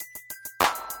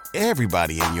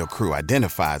Everybody in your crew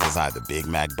identifies as either Big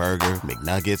Mac Burger,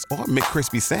 McNuggets, or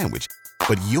McCrispy Sandwich.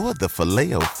 But you're the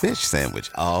Filet-O-Fish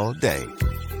Sandwich all day.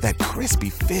 That crispy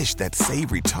fish, that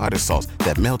savory tartar sauce,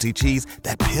 that melty cheese,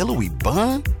 that pillowy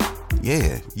bun.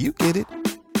 Yeah, you get it.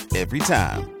 Every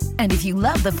time. And if you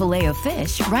love the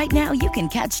Filet-O-Fish, right now you can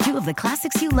catch two of the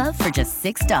classics you love for just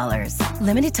 $6.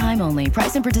 Limited time only.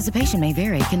 Price and participation may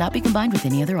vary. Cannot be combined with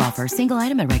any other offer. Single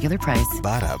item at regular price.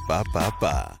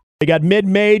 Ba-da-ba-ba-ba. They got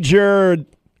mid-major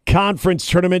conference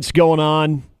tournaments going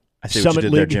on. I see what you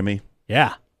did there, Jimmy.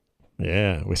 Yeah.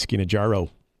 Yeah, Whiskey and a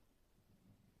Jarro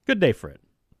Good day for it.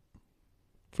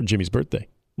 for Jimmy's birthday.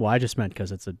 Well, I just meant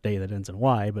because it's a day that ends in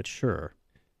Y, but sure.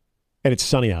 And it's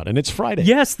sunny out, and it's Friday.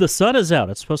 Yes, the sun is out.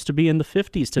 It's supposed to be in the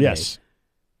 50s today. Yes.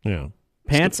 Yeah.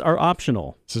 Pants are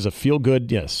optional. This is a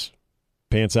feel-good, yes,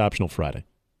 pants optional Friday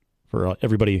for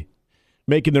everybody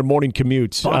making their morning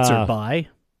commute. Sponsored by.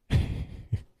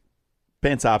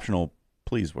 Pants optional.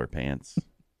 Please wear pants.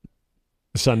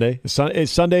 Sunday.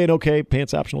 Is Sunday an okay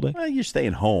pants optional day? Well, you're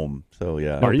staying home, so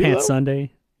yeah. Are you, Pants though?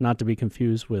 Sunday, not to be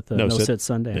confused with No Sit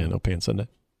Sunday. Yeah, no pants Sunday.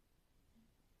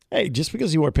 Hey, just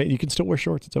because you wear pants, you can still wear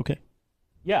shorts. It's okay.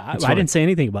 Yeah, It's I fine. didn't say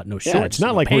anything about no shorts. Yeah, it's not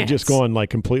no like pants. we're just going like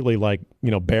completely like,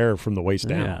 bare from the waist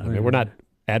down. Yeah, I mean, we're not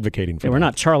advocating for We're that.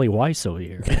 not Charlie Weiss over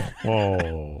here.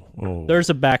 Oh.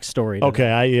 There's a backstory to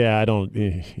Okay, that. I don't.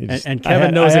 And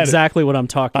Kevin knows exactly what I'm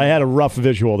talking about. I had a rough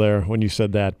visual there when you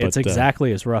said that. But, It's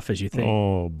exactly as rough as you think.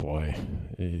 Oh boy,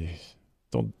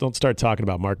 don't start talking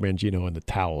about Mark Mangino and the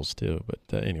towels too.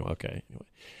 But anyway,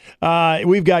 okay.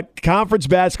 We've got conference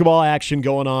basketball action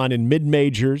going on in mid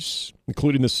majors,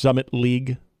 including the Summit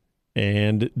League,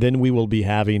 and then we will be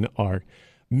having our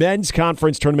men's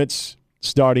conference tournaments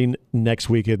starting next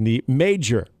week in the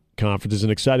major conferences,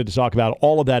 and excited to talk about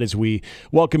all of that as we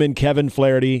welcome in Kevin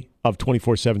Flaherty of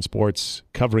 24/7 Sports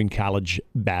covering college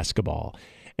basketball.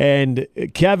 And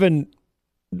Kevin,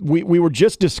 we were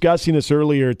just discussing this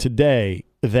earlier today,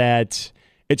 that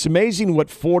it's amazing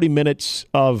what 40 minutes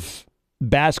of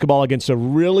basketball against a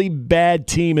really bad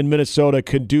team in Minnesota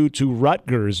could do to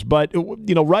Rutgers. But,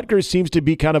 Rutgers seems to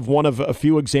be kind of one of a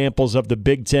few examples of the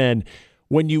Big Ten.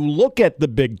 When you look at the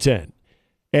Big Ten,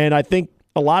 and I think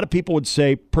a lot of people would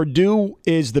say Purdue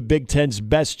is the Big Ten's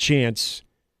best chance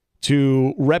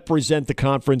to represent the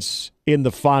conference in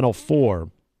the Final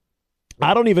Four.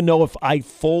 I don't even know if I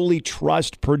fully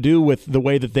trust Purdue with the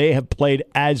way that they have played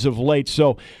as of late.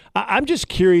 So I'm just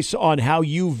curious on how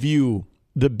you view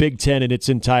the Big Ten in its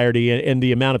entirety and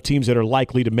the amount of teams that are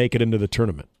likely to make it into the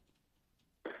tournament.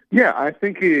 Yeah, I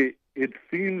think it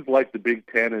seems like the Big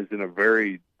Ten is in a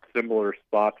very similar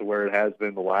spot to where it has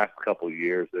been the last couple of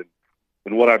years.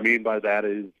 And what I mean by that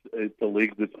is it's a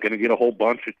league that's going to get a whole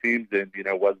bunch of teams in,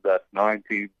 whether that's 9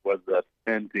 teams, whether that's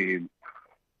 10 teams,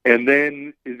 and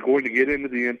then is going to get into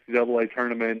the NCAA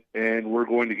tournament, and we're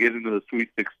going to get into the Sweet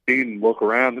 16 and look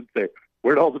around and say,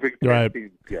 where'd all the Big Ten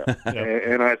teams go?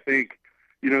 And I think,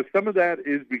 some of that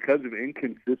is because of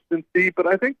inconsistency, but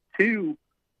I think, too,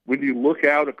 when you look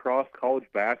out across college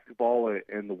basketball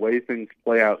and the way things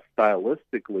play out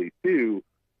stylistically, too,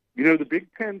 the Big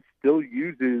Ten still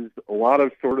uses a lot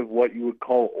of sort of what you would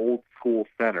call old school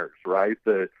centers, right?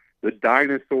 The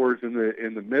dinosaurs in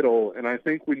the middle. And I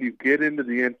think when you get into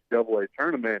the NCAA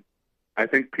tournament, I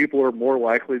think people are more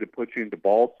likely to put you into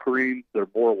ball screens. They're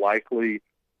more likely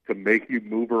to make you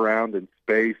move around in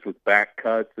space with back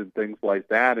cuts and things like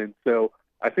that. And so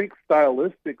I think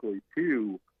stylistically,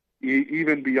 too,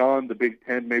 even beyond the Big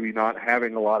Ten maybe not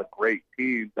having a lot of great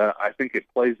teams, I think it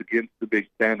plays against the Big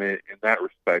Ten in that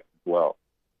respect as well.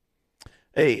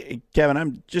 Hey, Kevin,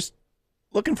 I'm just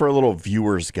looking for a little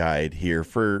viewer's guide here.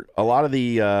 For a lot of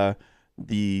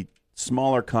the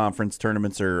smaller conference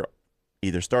tournaments are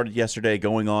either started yesterday,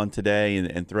 going on today,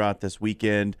 and throughout this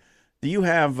weekend. Do you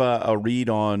have a read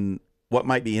on what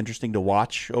might be interesting to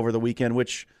watch over the weekend?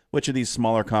 Which of these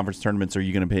smaller conference tournaments are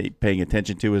you going to be paying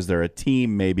attention to? Is there a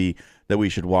team maybe that we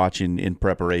should watch in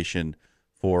preparation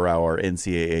for our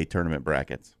NCAA tournament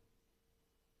brackets?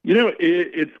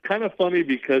 It's kind of funny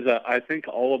because I think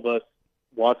all of us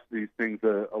watch these things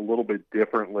a little bit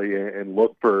differently and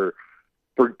look for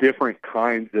different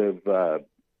kinds of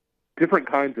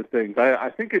things. I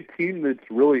think a team that's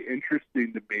really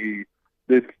interesting to me,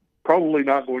 that's probably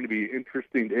not going to be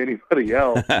interesting to anybody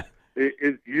else,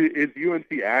 is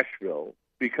UNC Asheville,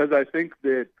 because I think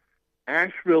that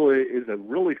Asheville is a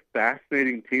really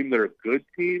fascinating team. They're a good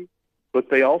team,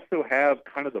 but they also have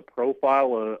kind of the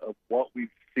profile of what we've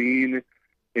seen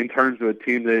in terms of a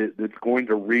team that's going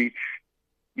to reach,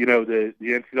 the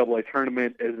NCAA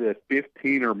tournament as a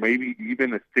 15 or maybe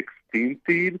even a 16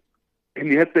 seed.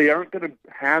 and yet they aren't going to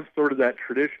have sort of that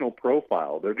traditional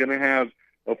profile. They're going to have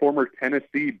a former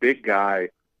Tennessee big guy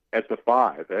at the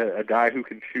 5, a guy who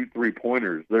can shoot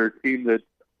three-pointers. They're a team that's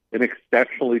an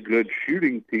exceptionally good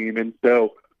shooting team. And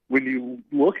so when you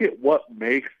look at what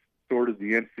makes sort of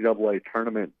the NCAA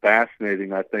tournament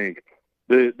fascinating, I think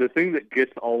the thing that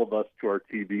gets all of us to our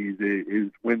TVs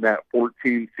is when that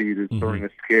 14 seed is throwing a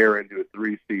scare into a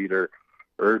 3 seed or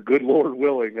good Lord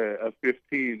willing, a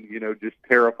 15, just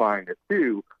terrifying at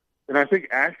 2. And I think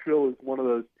Asheville is one of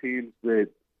those teams that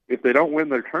if they don't win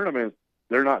their tournament,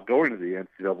 they're not going to the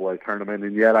NCAA tournament.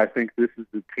 And yet I think this is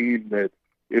the team that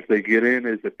if they get in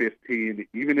as a 15,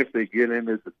 even if they get in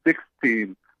as a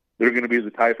 16, they're going to be the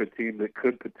type of team that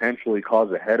could potentially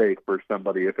cause a headache for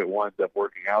somebody if it winds up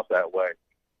working out that way.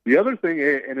 The other thing,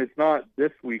 and it's not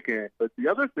this weekend, but the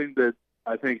other thing that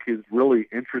I think is really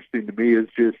interesting to me is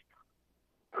just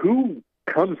who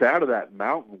comes out of that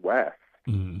Mountain West,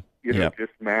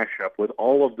 just mashup with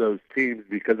all of those teams,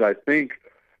 because I think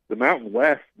the Mountain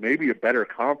West may be a better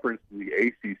conference than the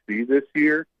ACC this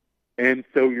year. And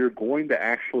so you're going to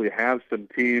actually have some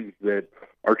teams that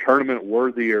are tournament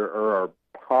worthy or are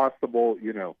possible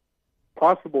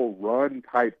run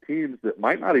type teams that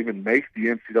might not even make the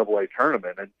NCAA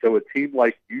tournament. And so a team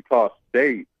like Utah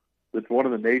State, that's one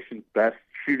of the nation's best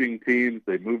shooting teams,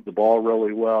 they move the ball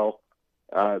really well.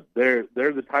 They're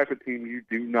the type of team you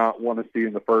do not want to see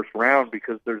in the first round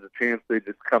because there's a chance they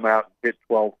just come out and hit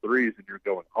 12 threes and you're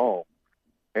going home.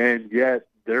 And yet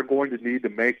they're going to need to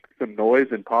make some noise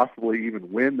and possibly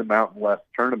even win the Mountain West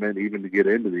tournament even to get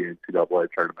into the NCAA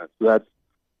tournament. So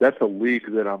that's a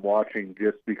league that I'm watching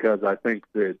just because I think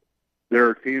that there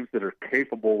are teams that are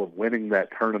capable of winning that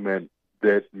tournament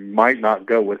that might not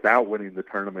go without winning the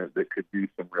tournament that could do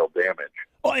some real damage.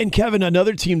 Oh, and Kevin,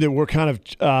 another team that we're kind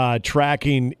of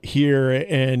tracking here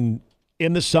and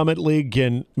in the Summit League,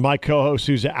 and my co-host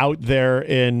who's out there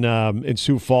in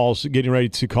Sioux Falls getting ready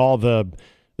to call the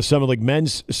Summit League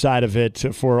men's side of it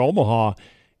for Omaha,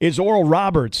 is Oral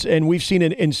Roberts. And we've seen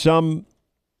it in some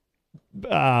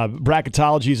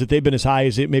bracketologies that they've been as high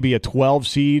as maybe a 12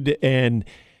 seed. And,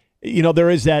 there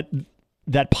is that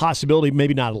possibility,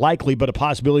 maybe not likely, but a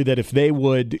possibility that if they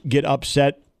would get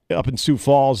upset up in Sioux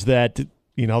Falls that,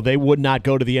 they would not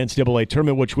go to the NCAA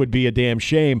tournament, which would be a damn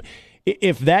shame.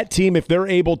 If that team, if they're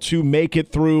able to make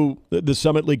it through the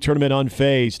Summit League tournament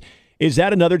unfazed, is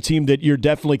that another team that you're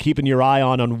definitely keeping your eye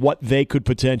on what they could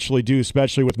potentially do,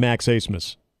 especially with Max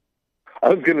Abmas? I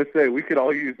was going to say we could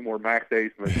all use more Max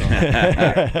Abmas.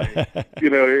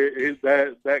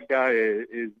 That guy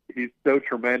he's so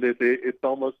tremendous. It's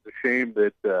almost a shame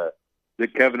that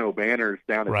Kevin O'Banner's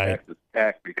down at Texas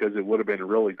Tech, because it would have been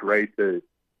really great to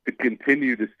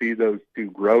continue to see those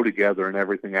two grow together and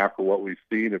everything after what we've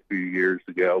seen a few years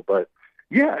ago. But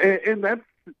yeah, and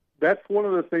that's one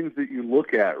of the things that you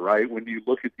look at, right? When you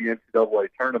look at the NCAA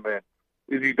tournament,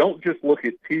 is you don't just look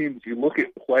at teams, you look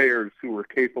at players who are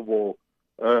capable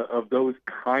of those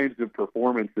kinds of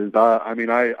performances. I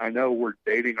know we're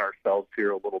dating ourselves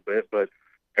here a little bit, but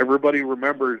everybody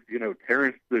remembers,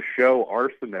 Terrence the Show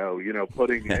Arsenault,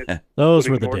 putting those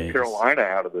were the North days. Carolina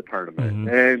out of the tournament.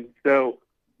 And so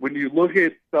when you look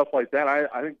at stuff like that,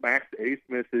 I think Max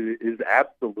Abmas is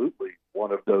absolutely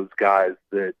one of those guys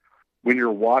that when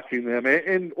you're watching them,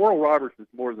 and Oral Roberts is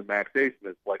more than Max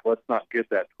Abmas. Like, let's not get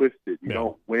that twisted. You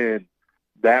don't win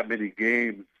that many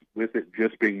games with it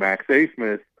just being Max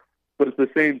Abmas. But at the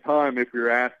same time, if you're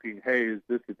asking, hey, is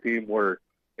this a team where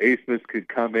Abmas could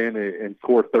come in and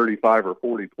score 35 or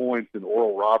 40 points and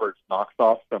Oral Roberts knocks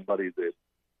off somebody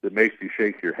that makes you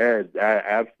shake your head?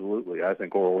 Absolutely. I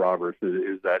think Oral Roberts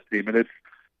is that team. And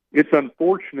it's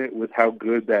unfortunate with how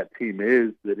good that team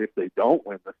is that if they don't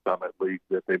win the Summit League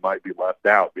that they might be left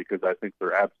out, because I think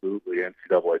they're absolutely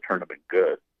NCAA tournament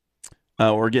good.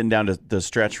 We're getting down to the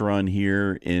stretch run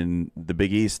here in the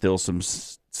Big East. Still some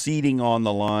seeding on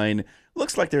the line.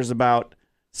 Looks like there's about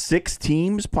 6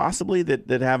 teams possibly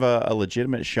that have a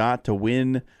legitimate shot to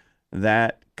win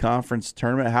that conference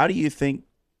tournament. How do you think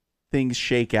things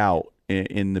shake out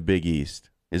in the Big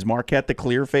East? Is Marquette the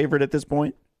clear favorite at this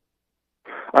point?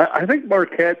 I think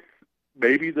Marquette's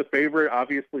maybe the favorite.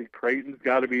 Obviously, Creighton's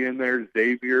got to be in there.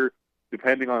 Xavier,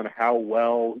 depending on how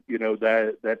well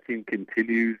that team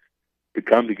continues to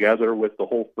come together with the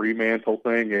whole Fremantle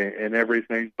thing and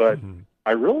everything. But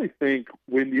I really think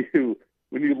when you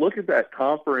look at that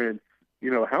conference,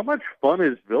 how much fun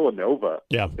is Villanova?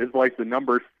 Yeah, is like the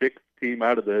number 6 team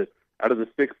out of the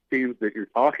 6 teams that you're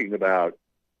talking about.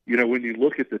 When you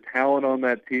look at the talent on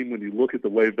that team, when you look at the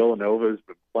way Villanova has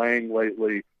been playing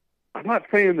lately, I'm not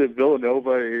saying that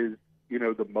Villanova is,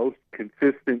 the most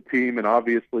consistent team, and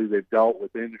obviously they've dealt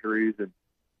with injuries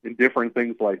and different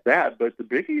things like that. But the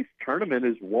Big East tournament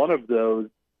is one of those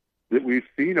that we've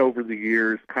seen over the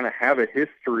years kind of have a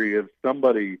history of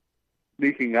somebody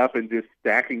sneaking up and just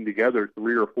stacking together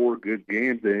 3 or 4 good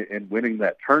games and winning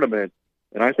that tournament.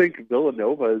 And I think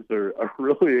Villanova is a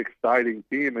really exciting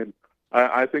team, and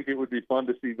I think it would be fun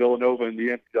to see Villanova in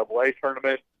the NCAA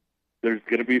tournament. There's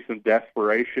going to be some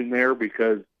desperation there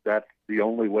because that's the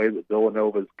only way that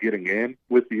Villanova is getting in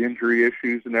with the injury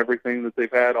issues and everything that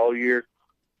they've had all year.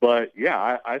 But,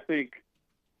 yeah, I think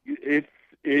it's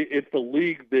a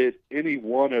league that any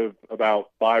one of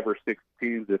about 5 or 6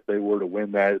 teams, if they were to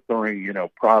win that, throwing,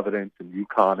 Providence and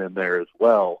UConn in there as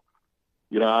well,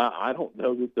 I don't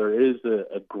know that there is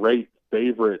a great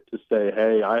favorite to say,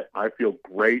 hey, I feel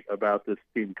great about this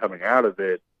team coming out of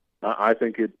it. I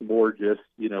think it's more just,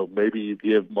 maybe you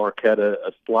give Marquette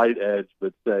a slight edge,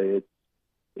 but say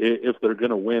if they're going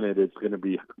to win it, it's going to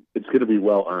be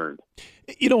well earned.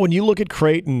 When you look at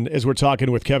Creighton, as we're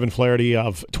talking with Kevin Flaherty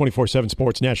of 24/7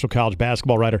 Sports, National College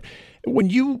Basketball writer, when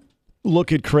you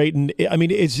look at Creighton, I mean,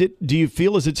 do you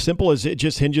feel is it simple as it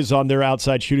just hinges on their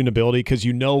outside shooting ability? Because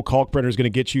Kalkbrenner is going to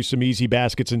get you some easy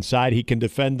baskets inside. He can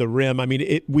defend the rim. I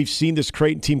mean, we've seen this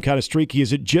Creighton team kind of streaky.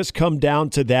 Is it just come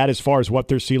down to that as far as what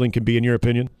their ceiling can be, in your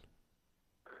opinion?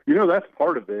 That's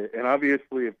part of it. And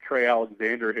obviously, if Trey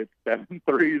Alexander hits 7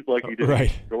 threes like he did in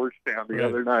Georgetown the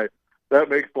other night, that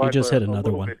makes life a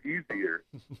little bit easier.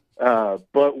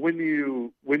 But when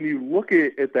you look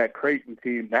at that Creighton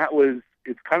team,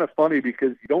 it's kind of funny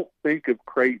because you don't think of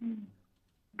Creighton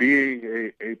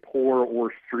being a poor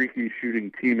or streaky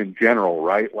shooting team in general,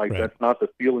 right? That's not the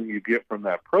feeling you get from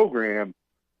that program.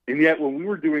 And yet when we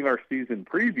were doing our season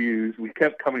previews, we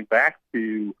kept coming back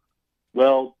to,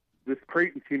 well, this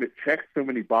Creighton team, it checks so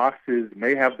many boxes,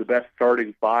 may have the best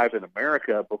starting 5 in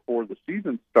America before the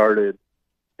season started.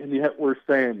 And yet we're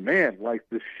saying, man,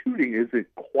 the shooting isn't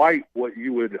quite what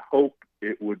you would hope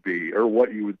it would be or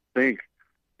what you would think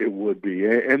it would be.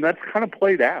 And that's kind of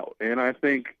played out. And I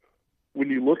think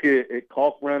when you look at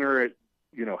Kalkbrenner, at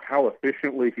how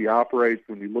efficiently he operates,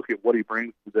 when you look at what he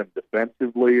brings to them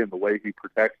defensively and the way he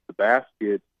protects the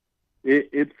basket,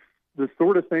 it's the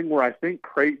sort of thing where I think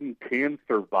Creighton can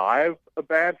survive a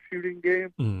bad shooting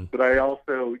game. But I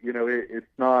also, it's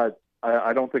not,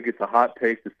 I don't think it's a hot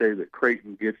take to say that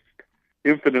Creighton gets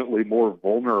infinitely more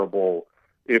vulnerable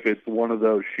if it's one of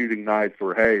those shooting nights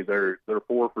where, hey, they're 4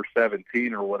 for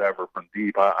 17 or whatever from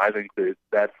deep. I think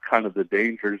that's kind of the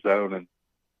danger zone,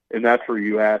 and that's where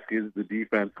you ask, is the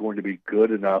defense going to be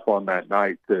good enough on that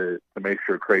night to make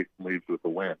sure Creighton leaves with a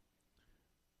win?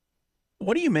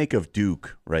 What do you make of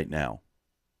Duke right now?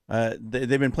 They've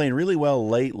been playing really well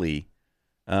lately.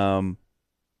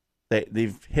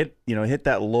 They've hit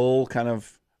that lull kind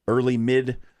of early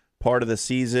mid part of the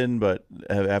season, but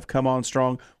have come on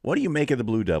strong. What do you make of the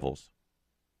Blue Devils?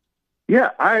 Yeah,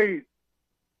 I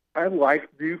like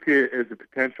Duke as a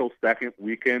potential second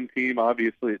weekend team.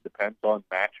 Obviously, it depends on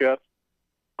matchups.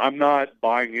 I'm not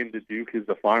buying into Duke as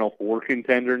a Final Four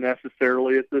contender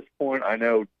necessarily at this point. I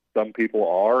know some people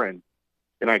are, and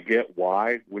I get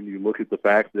why when you look at the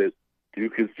fact that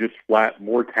Duke is just flat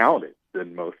more talented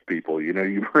than most people.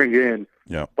 You bring in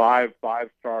 5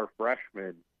 5-star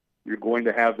freshmen, you're going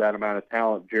to have that amount of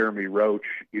talent. Jeremy Roach,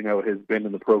 has been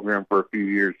in the program for a few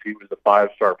years. He was a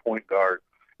 5-star point guard.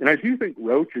 And I do think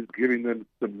Roach is giving them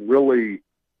some really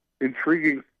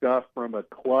intriguing stuff from a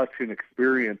clutch and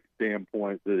experience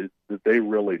standpoint that they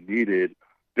really needed.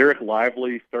 Derek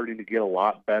Lively starting to get a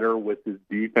lot better with his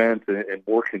defense and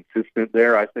more consistent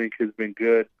there, I think, has been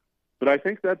good. But I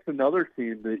think that's another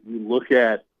team that you look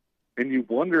at and you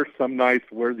wonder some nights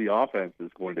where the offense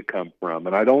is going to come from.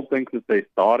 And I don't think that they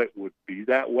thought it would be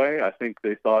that way. I think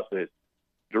they thought that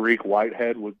Dariq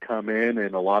Whitehead would come in,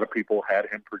 and a lot of people had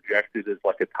him projected as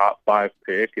like a top 5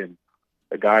 pick and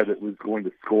a guy that was going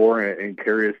to score and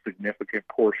carry a significant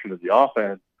portion of the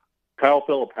offense. Kyle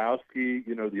Filipowski,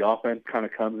 the offense kind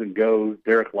of comes and goes.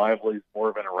 Derek Lively's more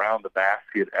of an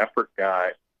around-the-basket effort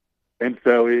guy. And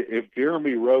so if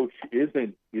Jeremy Roach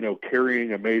isn't,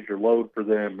 carrying a major load for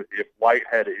them, if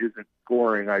Whitehead isn't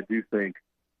scoring, I do think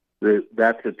that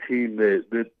that's a team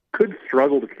that could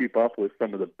struggle to keep up with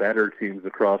some of the better teams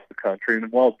across the country.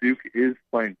 And while Duke is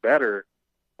playing better,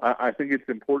 I think it's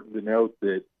important to note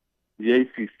that the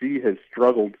ACC has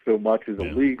struggled so much as a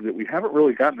league that we haven't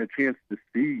really gotten a chance to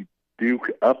see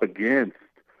Duke up against,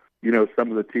 some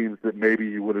of the teams that maybe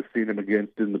you would have seen them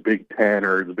against in the Big Ten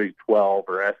or the Big 12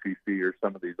 or SEC or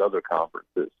some of these other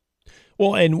conferences.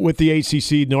 Well, and with the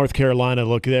ACC, North Carolina,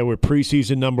 look, they were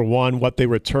preseason number 1. What they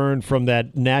returned from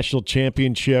that national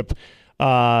championship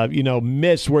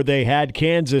miss where they had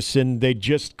Kansas and they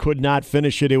just could not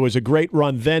finish it. It was a great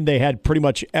run. Then they had pretty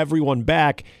much everyone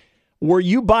back. Were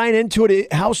you buying into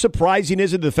it? How surprising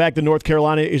is it the fact that North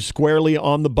Carolina is squarely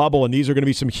on the bubble and these are going to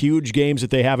be some huge games that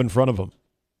they have in front of them?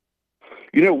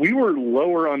 We were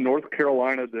lower on North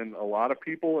Carolina than a lot of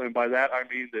people, and by that I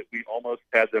mean that we almost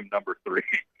had them number 3.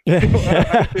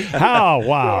 Oh,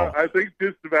 wow. I think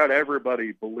just about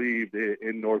everybody believed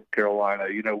in North Carolina.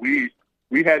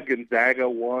 We had Gonzaga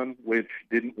 1, which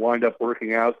didn't wind up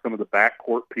working out. Some of the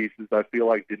backcourt pieces I feel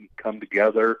like didn't come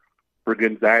together for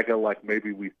Gonzaga like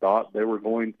maybe we thought they were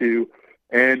going to.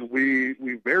 And we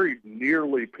very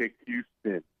nearly picked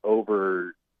Houston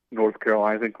over North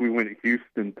Carolina. I think we went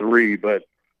Houston 3, but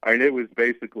it was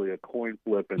basically a coin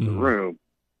flip in the room.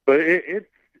 But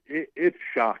it's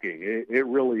shocking. It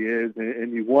really is.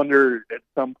 And you wonder at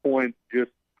some point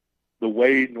just the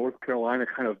way North Carolina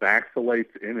kind of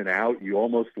vacillates in and out. You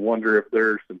almost wonder if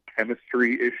there's some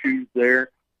chemistry issues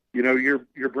there.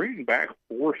 You're bringing back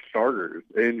 4 starters,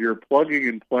 and you're plugging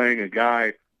and playing a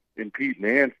guy in Pete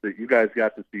Nance that you guys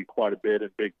got to see quite a bit in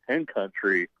Big Ten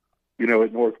country.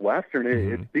 At Northwestern,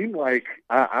 it seemed like,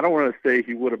 I don't want to say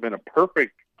he would have been a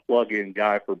perfect plug-in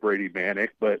guy for Brady Manek,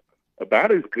 but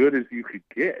about as good as you could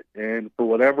get. And for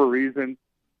whatever reason,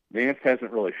 Nance hasn't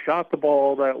really shot the ball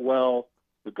all that well.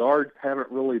 The guards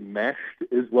haven't really meshed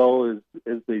as well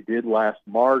as they did last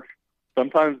March.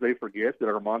 Sometimes they forget that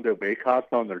Armando Bacot's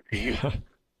on their team,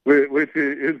 which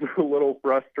is a little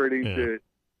frustrating to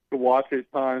watch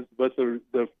at times. But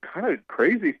the kind of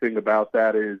crazy thing about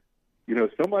that is,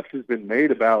 so much has been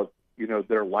made about,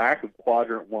 their lack of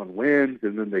Quadrant 1 wins,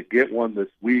 and then they get one this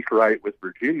week, right, with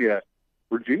Virginia.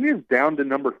 Virginia's down to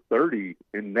number 30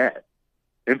 in net.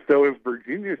 And so if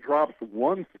Virginia drops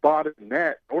 1 spot in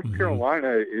net, North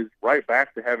Carolina is right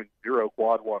back to having 0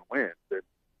 Quad 1 wins. And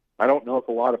I don't know if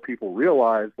a lot of people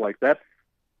realize,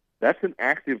 that's an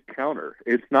active counter.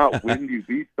 It's not when you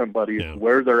beat somebody, it's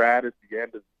where they're at the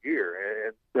end of the year.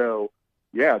 And so,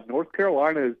 North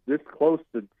Carolina is this close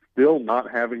to still not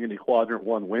having any Quadrant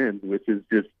 1 wins, which is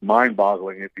just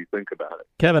mind-boggling if you think about it.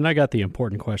 Kevin, I got the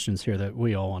important questions here that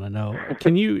we all want to know.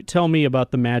 Can you tell me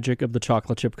about the magic of the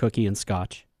chocolate chip cookie and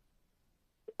scotch?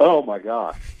 Oh, my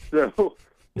gosh. So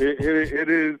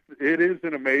it is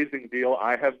an amazing deal.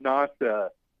 I have not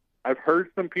I've heard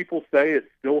some people say it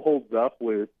still holds up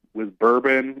with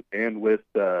bourbon and with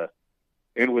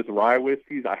rye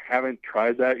whiskeys. I haven't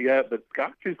tried that yet, but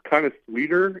scotch is kind of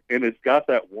sweeter and it's got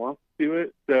that warmth to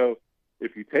it. So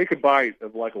if you take a bite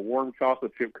of like a warm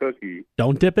chocolate chip cookie,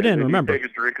 don't dip it in. Remember, take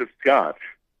a drink of scotch.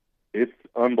 It's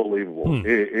unbelievable.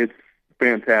 It's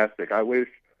fantastic. I wish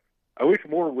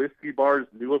more whiskey bars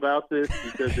knew about this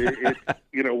because it's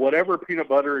whatever peanut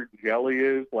butter and jelly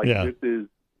is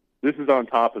This is on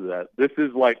top of that. This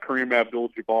is like Kareem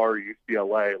Abdul-Jabbar,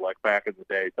 UCLA, like back in the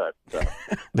day type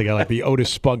stuff. They got like the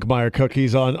Otis Spunkmeyer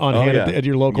cookies on hand at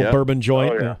your local bourbon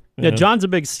joint. Oh, yeah, John's a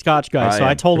big Scotch guy, so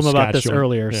I told him about this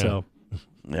earlier. Yeah. So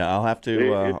I'll have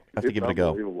to give it a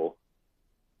go.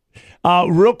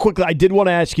 Real quickly, I did want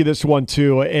to ask you this one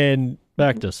too, and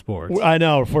back to sports. I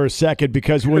know for a second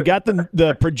because when we got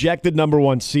the projected number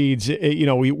 1 seeds,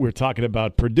 we're talking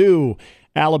about Purdue.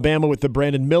 Alabama with the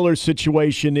Brandon Miller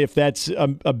situation, if that's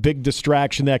a big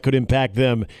distraction that could impact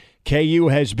them. KU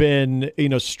has been,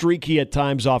 streaky at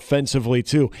times offensively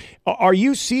too. Are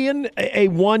you seeing a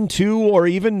 1-2 or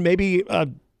even maybe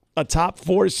a top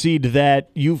 4 seed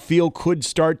that you feel could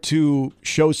start to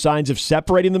show signs of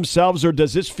separating themselves, or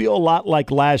does this feel a lot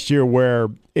like last year where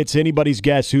it's anybody's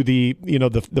guess who the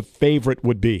favorite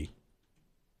would be?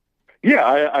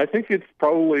 Yeah, I think it's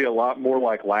probably a lot more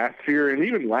like last year. And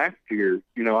even last year,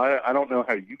 I don't know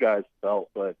how you guys felt,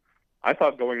 but I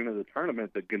thought going into the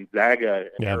tournament that Gonzaga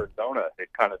and Arizona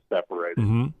had kind of separated.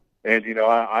 Mm-hmm. And,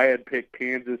 I had picked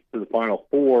Kansas to the Final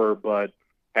Four, but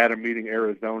had a meeting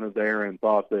Arizona there and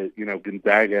thought that,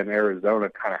 Gonzaga and Arizona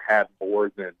kind of had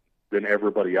more than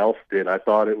everybody else did. I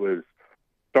thought it was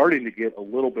starting to get a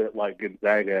little bit like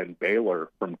Gonzaga and Baylor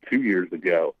from 2 years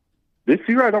ago. This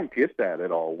year, I don't get that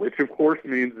at all, which, of course,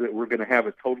 means that we're going to have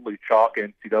a totally chalk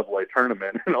NCAA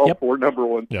tournament, and all 4 number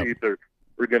 1 seeds are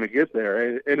going to get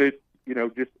there. And it's,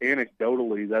 just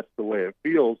anecdotally, that's the way it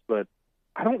feels. But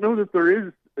I don't know that there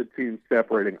is a team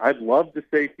separating. I'd love to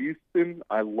say Houston.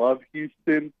 I love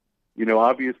Houston.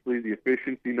 Obviously, the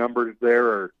efficiency numbers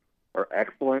there are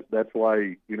excellent. That's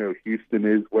why, Houston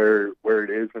is where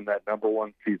it is in that number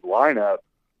 1 seed lineup.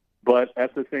 But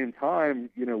at the same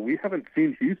time, we haven't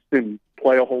seen Houston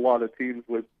play a whole lot of teams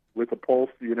with a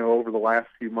pulse, over the last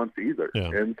few months either.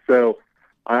 Yeah. And so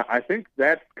I think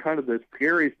that's kind of the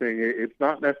scary thing. It's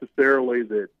not necessarily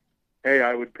that hey,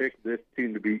 I would pick this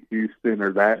team to beat Houston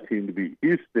or that team to beat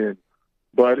Houston,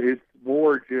 but it's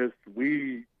more just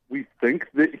we think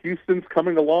that Houston's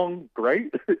coming along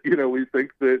great. We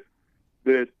think that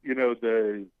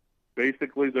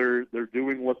basically they're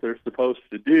doing what they're supposed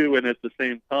to do, and at the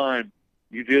same time,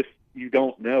 you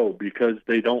don't know because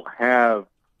they don't have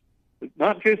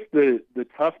not just the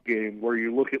tough game where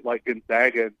you look at like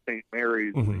Gonzaga and St.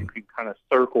 Mary's, where you can kind of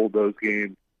circle those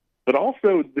games, but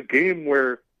also the game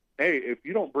where, hey, if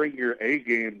you don't bring your A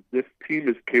game, this team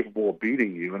is capable of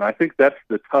beating you. And I think that's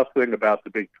the tough thing about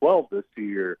the Big 12 this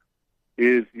year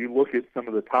is you look at some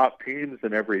of the top teams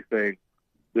and everything.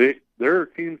 There are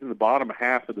teams in the bottom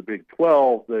half of the Big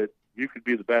 12 that you could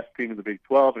be the best team in the Big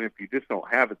 12, and if you just don't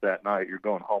have it that night, you're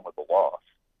going home with a loss.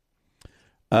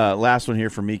 Last one here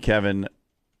for me, Kevin.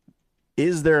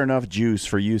 Is there enough juice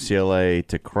for UCLA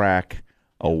to crack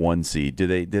a 1 seed? Do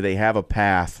they have a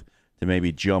path to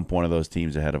maybe jump one of those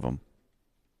teams ahead of them?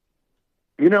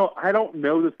 I don't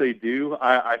know that they do.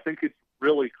 I think it's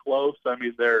really close. I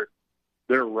mean, they're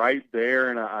right there,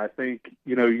 and I think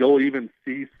you'll even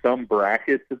see some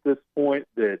brackets at this point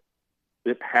that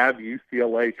have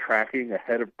UCLA tracking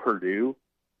ahead of Purdue.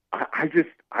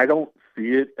 I don't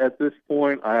see it at this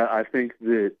point. I think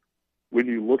that when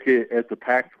you look at the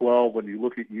Pac-12, when you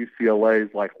look at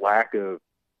UCLA's like lack of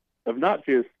not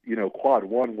just quad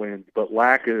 1 wins, but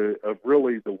lack of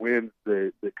really the wins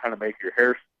that kind of make your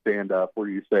hair stand up, where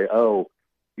you say, oh,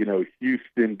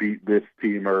 Houston beat this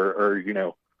team,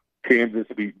 or Kansas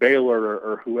beat Baylor,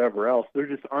 or whoever else. There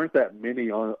just aren't that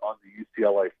many on the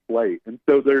UCLA slate, and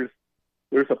so there's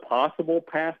a possible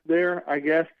path there, I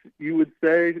guess you would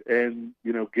say, and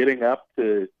getting up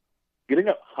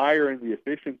higher in the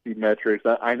efficiency metrics.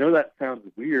 I know that sounds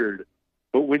weird,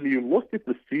 but when you looked at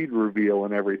the seed reveal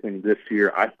and everything this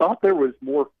year, I thought there was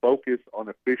more focus on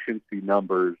efficiency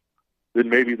numbers than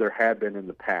maybe there had been in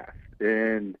the past.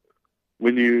 And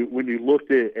when you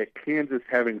looked at Kansas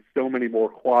having so many more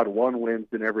quad 1 wins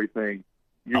and everything,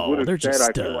 you would have said,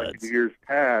 I feel like in years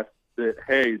past, that,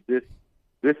 hey, this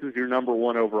is your number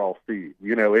 1 overall seed.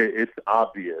 It's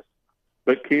obvious.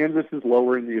 But Kansas is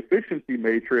lower in the efficiency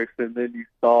matrix, and then you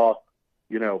saw,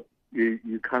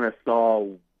 you kind of saw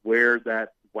where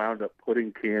that wound up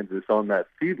putting Kansas on that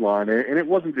seed line. And it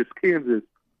wasn't just Kansas.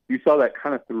 You saw that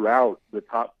kind of throughout the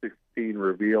top 16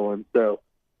 reveal. And so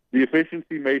the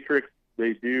efficiency matrix,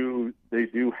 they do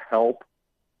help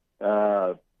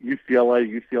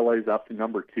UCLA is up to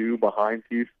number 2 behind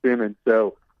Houston, and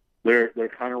so they're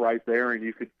kind of right there. And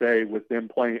you could say with them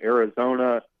playing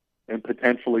Arizona and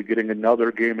potentially getting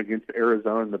another game against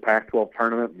Arizona in the Pac-12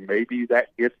 tournament, maybe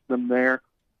that gets them there.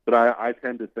 But I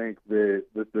tend to think that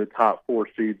the top 4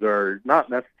 seeds are not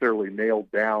necessarily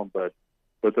nailed down, but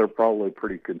they're probably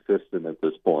pretty consistent at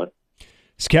this point.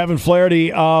 It's Kevin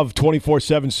Flaherty of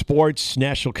 24/7 Sports,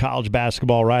 National College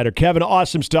Basketball writer. Kevin,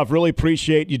 awesome stuff. Really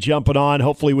appreciate you jumping on.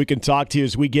 Hopefully we can talk to you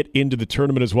as we get into the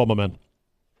tournament as well, my man.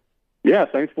 Yeah,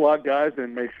 thanks a lot, guys,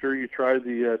 and make sure you try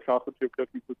the chocolate chip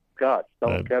cookies with scotch. Tell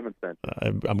them Kevin sent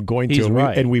you. I'm going to, He's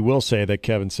right. and we will say that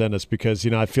Kevin sent us because,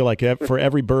 I feel like for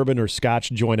every bourbon or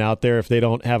scotch joint out there, if they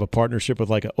don't have a partnership with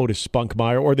like Otis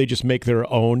Spunkmeyer or they just make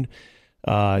their own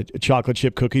chocolate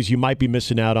chip cookies, you might be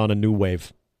missing out on a new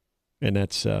wave. And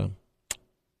that's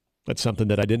something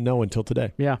that I didn't know until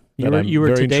today. Yeah, you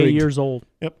were today intrigued. Years old.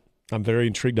 Yep. I'm very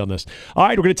intrigued on this. All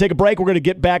right, we're going to take a break. We're going to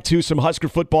get back to some Husker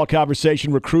football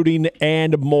conversation, recruiting,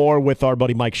 and more with our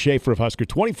buddy Mike Schaefer of Husker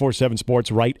 24/7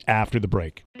 Sports right after the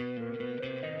break.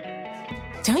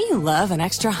 Don't you love an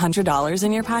extra $100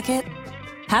 in your pocket?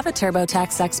 Have a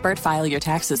TurboTax expert file your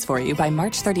taxes for you by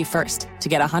March 31st to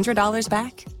get $100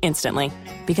 back instantly.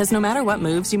 Because no matter what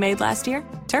moves you made last year,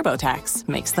 TurboTax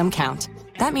makes them count.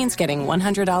 That means getting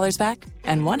 $100 back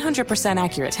and 100%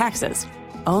 accurate taxes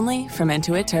only from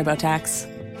Intuit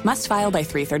TurboTax. Must file by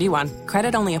 3/31.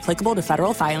 Credit only applicable to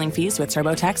federal filing fees with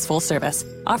TurboTax full service.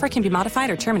 Offer can be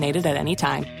modified or terminated at any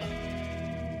time.